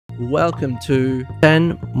welcome to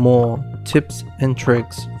 10 more tips and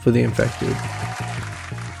tricks for the infected.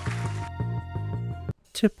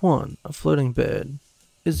 Tip 1. A floating bed.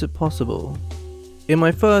 Is it possible? In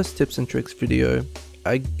my first tips and tricks video,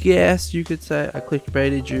 I guess you could say I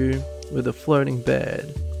clickbaited you with a floating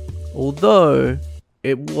bed. Although,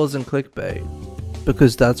 it wasn't clickbait.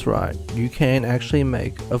 Because that's right, you can actually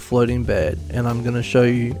make a floating bed, and I'm going to show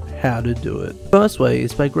you how to do it. First way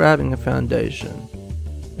is by grabbing a foundation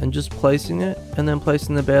and just placing it, and then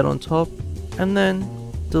placing the bed on top, and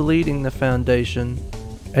then deleting the foundation,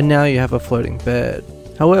 and now you have a floating bed.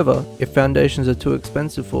 However, if foundations are too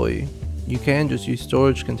expensive for you, you can just use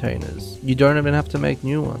storage containers. You don't even have to make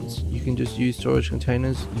new ones. You can just use storage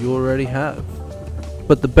containers you already have.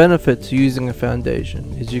 But the benefit to using a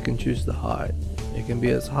foundation is you can choose the height. It can be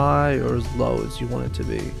as high or as low as you want it to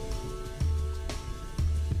be.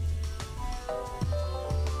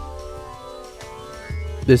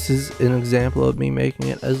 This is an example of me making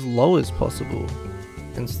it as low as possible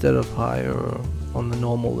instead of higher or on the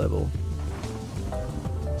normal level.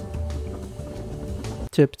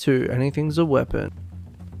 Tip 2. Anything's a weapon.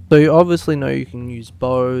 So you obviously know you can use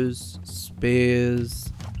bows,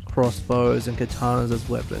 spears, crossbows and katanas as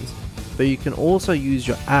weapons, but you can also use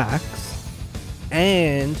your axe,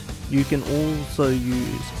 and you can also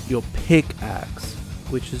use your pickaxe,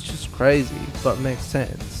 which is just crazy but makes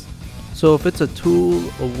sense. So if it's a tool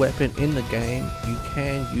or weapon in the game, you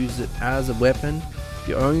can use it as a weapon.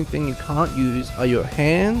 The only thing you can't use are your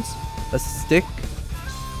hands, a stick,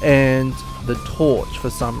 and the torch for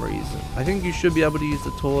some reason. I think you should be able to use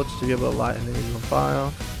the torch to be able to light enemies on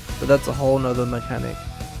fire, but that's a whole nother mechanic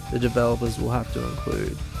the developers will have to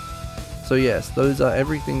include. So yes, those are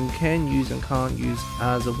everything you can use and can't use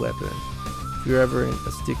as a weapon if you're ever in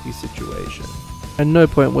a sticky situation. And no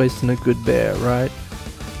point wasting a good bear, right?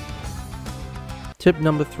 Tip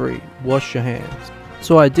number 3. Wash your hands.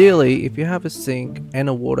 So ideally, if you have a sink and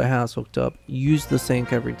a water house hooked up, use the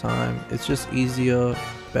sink every time. It's just easier,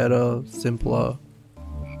 better, simpler.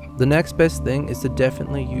 The next best thing is to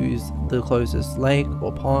definitely use the closest lake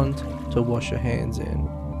or pond to wash your hands in.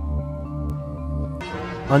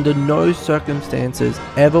 Under no circumstances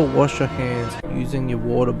ever wash your hands using your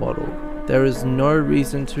water bottle. There is no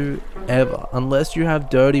reason to ever, unless you have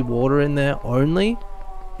dirty water in there only.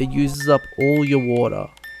 It uses up all your water.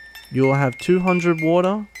 You'll have 200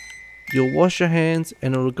 water, you'll wash your hands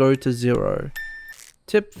and it'll go to 0.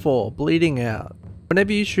 Tip 4. Bleeding out.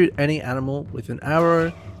 Whenever you shoot any animal with an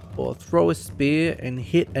arrow or throw a spear and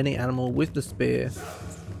hit any animal with the spear,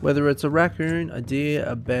 whether it's a raccoon, a deer,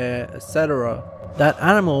 a bear, etc., that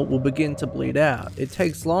animal will begin to bleed out. It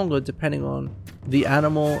takes longer depending on the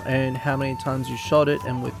animal and how many times you shot it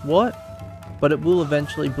and with what, but it will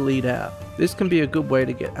eventually bleed out. This can be a good way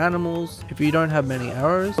to get animals if you don't have many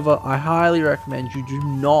arrows. However, I highly recommend you do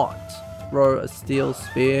not throw a steel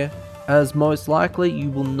spear, as most likely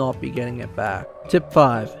you will not be getting it back. Tip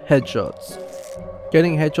 5. Headshots.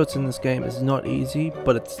 Getting headshots in this game is not easy,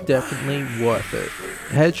 but it's definitely worth it.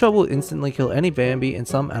 A headshot will instantly kill any Bambi and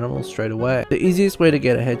some animals straight away. The easiest way to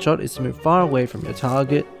get a headshot is to move far away from your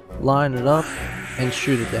target, line it up, and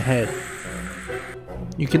shoot at the head.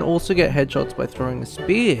 You can also get headshots by throwing a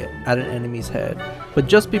spear at an enemy's head, but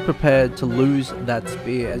just be prepared to lose that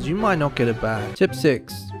spear as you might not get it back. Tip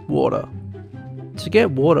 6. Water. To get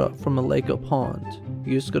water from a lake or pond,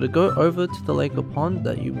 you just gotta go over to the lake or pond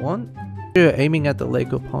that you want. You're aiming at the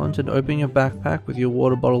lake or pond and open your backpack with your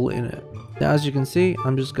water bottle in it. Now as you can see,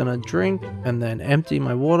 I'm just gonna drink and then empty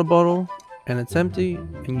my water bottle, and it's empty,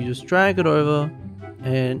 and you just drag it over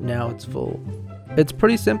and now it's full. It's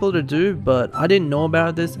pretty simple to do, but I didn't know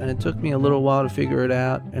about this and it took me a little while to figure it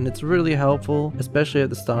out, and it's really helpful, especially at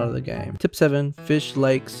the start of the game. Tip 7. Fish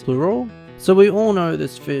lakes, plural. So we all know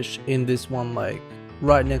there's fish in this one lake,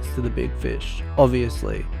 right next to the big fish.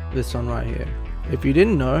 Obviously, this one right here. If you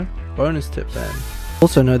didn't know, bonus tip then.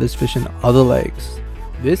 Also know there's fish in other lakes.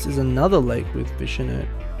 This is another lake with fish in it,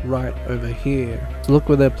 right over here. So look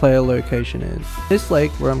where their player location is. This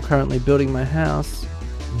lake where I'm currently building my house,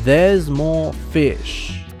 there's more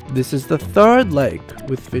fish. This is the 3rd lake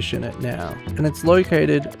with fish in it now, and it's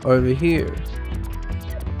located over here.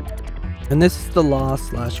 And this is the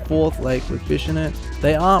last / 4th lake with fish in it.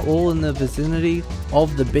 They are all in the vicinity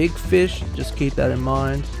of the big fish, just keep that in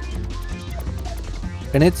mind.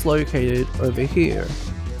 And it's located over here.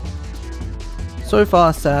 So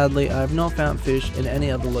far, sadly, I have not found fish in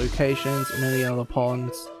any other locations, in any other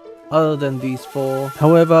ponds, other than these 4.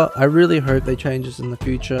 However, I really hope they change this in the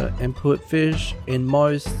future and put fish in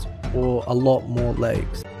most or a lot more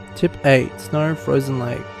lakes. Tip 8. Snow frozen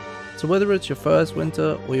lake. So whether it's your first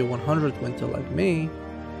winter or your 100th winter like me,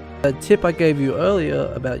 The tip I gave you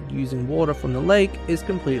earlier about using water from the lake is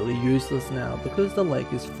completely useless now because the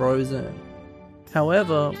lake is frozen.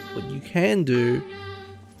 However, what you can do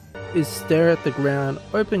is stare at the ground,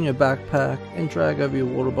 open your backpack and drag over your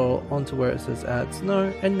water bottle onto where it says add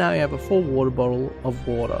snow, and now you have a full water bottle of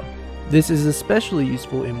water. This is especially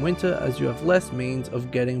useful in winter as you have less means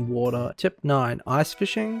of getting water. Tip 9. Ice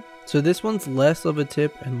fishing. So this one's less of a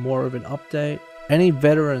tip and more of an update. Any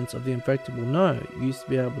veterans of the Infected will know you used to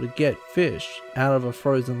be able to get fish out of a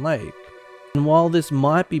frozen lake. And while this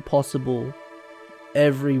might be possible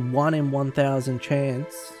every 1 in 1,000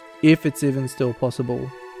 chance, if it's even still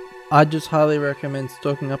possible, I just highly recommend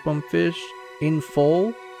stocking up on fish in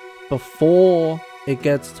fall before it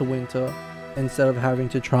gets to winter, instead of having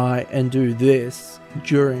to try and do this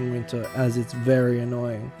during winter, as it's very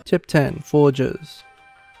annoying. Tip 10. Forges.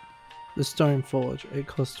 The stone forge. It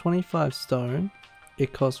costs 25 stone,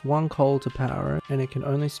 it costs 1 coal to power it, and it can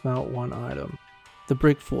only smelt 1 item. The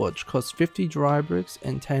brick forge costs 50 dry bricks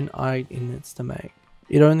and 10 iron ingots to make.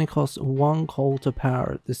 It only costs 1 coal to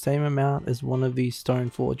power it, the same amount as one of these stone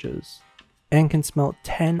forges, and can smelt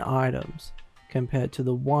 10 items compared to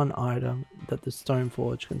the 1 item that the stone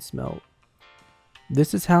forge can smelt.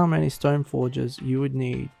 This is how many stone forges you would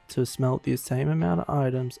need to smelt the same amount of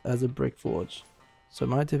items as a brick forge. So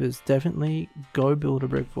my tip is definitely go build a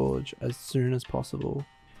brick forge as soon as possible.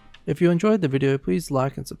 If you enjoyed the video, please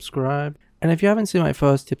like and subscribe. And if you haven't seen my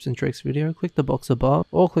first tips and tricks video, click the box above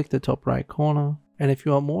or click the top right corner. And if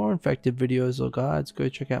you want more infected videos or guides, go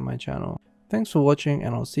check out my channel. Thanks for watching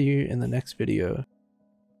and I'll see you in the next video.